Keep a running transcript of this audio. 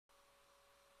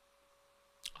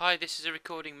Hi, this is a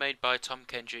recording made by Tom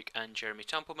Kendrick and Jeremy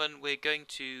Templeman. We're going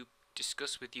to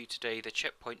discuss with you today the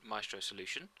Checkpoint Maestro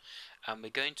solution, and we're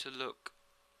going to look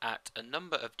at a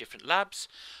number of different labs.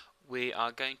 We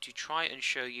are going to try and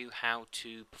show you how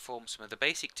to perform some of the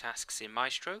basic tasks in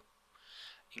Maestro,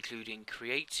 including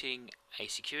creating a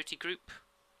security group,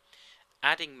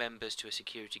 adding members to a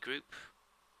security group,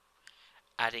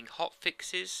 adding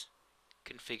hotfixes,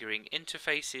 configuring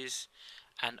interfaces,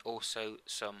 and also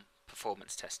some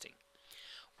performance testing.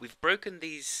 We've broken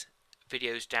these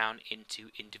videos down into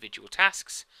individual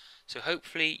tasks, so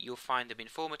hopefully you'll find them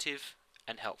informative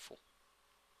and helpful.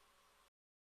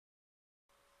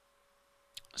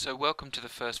 So welcome to the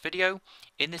first video.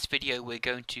 In this video we're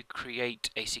going to create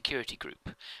a security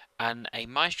group, and a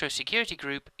Maestro security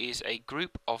group is a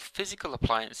group of physical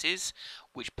appliances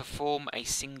which perform a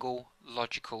single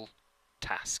logical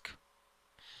task.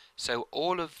 So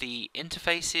all of the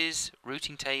interfaces,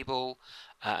 routing table,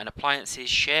 and appliances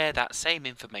share that same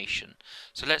information.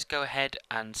 So let's go ahead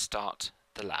and start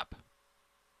the lab.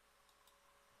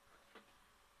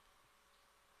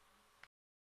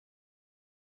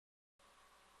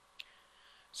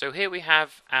 So here we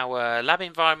have our lab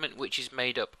environment, which is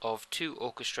made up of 2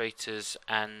 orchestrators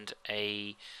and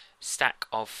a stack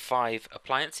of 5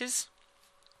 appliances.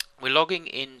 We're logging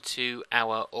into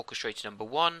our orchestrator number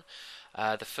 1,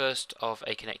 the first of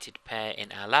a connected pair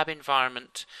in our lab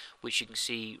environment, which you can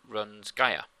see runs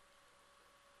Gaia.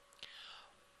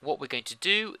 What we're going to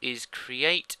do is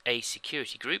create a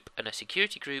security group, and a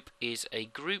security group is a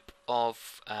group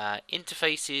of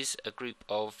interfaces, a group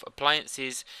of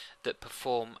appliances that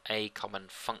perform a common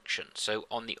function. So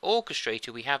on the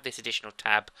orchestrator we have this additional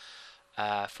tab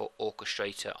for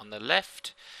orchestrator on the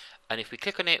left, and if we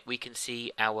click on it we can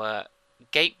see our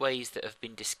gateways that have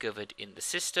been discovered in the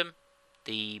system,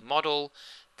 the model,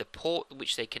 the port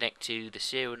which they connect to, the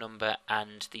serial number,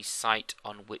 and the site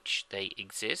on which they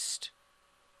exist.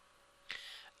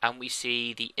 And we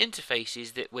see the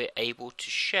interfaces that we're able to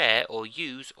share or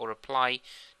use or apply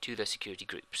to the security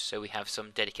groups. So we have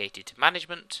some dedicated to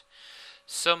management,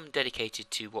 some dedicated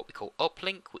to what we call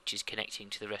uplink, which is connecting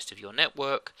to the rest of your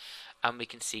network, and we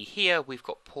can see here we've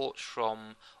got ports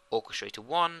from orchestrator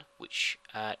 1, which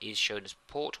is shown as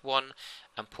port 1,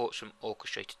 and ports from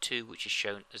orchestrator 2, which is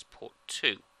shown as port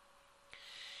 2.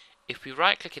 If we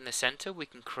right click in the center we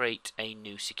can create a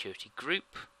new security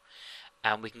group,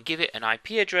 and we can give it an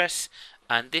IP address,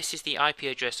 and this is the IP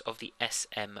address of the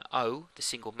SMO, the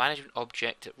single management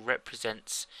object that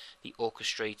represents the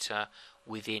orchestrator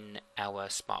within our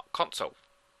smart console.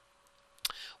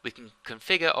 We can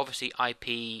configure obviously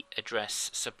IP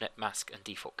address, subnet mask, and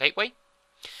default gateway,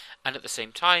 and at the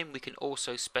same time we can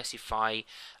also specify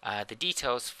the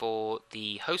details for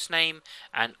the host name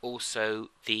and also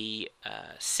the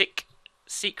SIC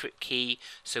secret key,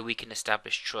 so we can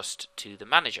establish trust to the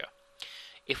manager.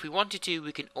 If we wanted to,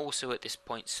 we can also at this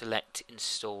point select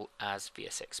install as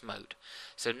VSX mode.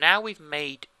 So now we've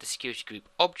made the security group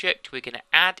object, we're going to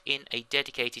add in a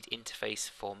dedicated interface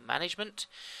for management.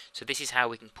 So this is how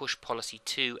we can push policy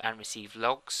to and receive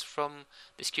logs from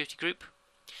the security group.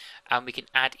 And we can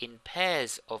add in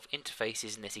pairs of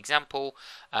interfaces in this example.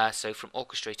 So from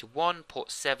orchestrator 1,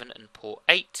 port 7 and port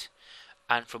 8.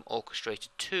 And from orchestrator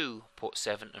 2, port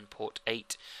 7 and port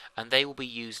 8, and they will be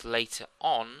used later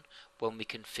on when we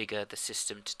configure the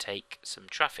system to take some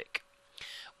traffic.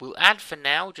 We'll add for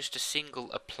now just a single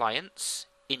appliance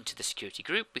into the security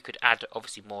group. We could add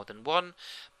obviously more than one,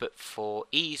 but for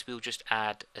ease we'll just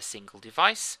add a single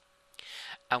device.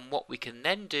 And what we can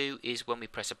then do is when we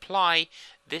press apply,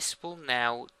 this will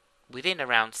now within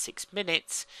around 6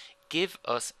 minutes give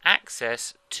us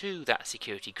access to that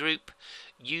security group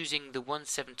using the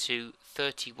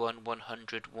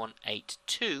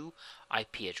 172.31.100.182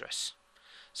 IP address.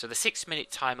 So the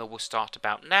 6-minute timer will start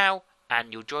about now,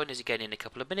 and you'll join us again in a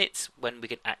couple of minutes when we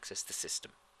can access the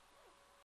system.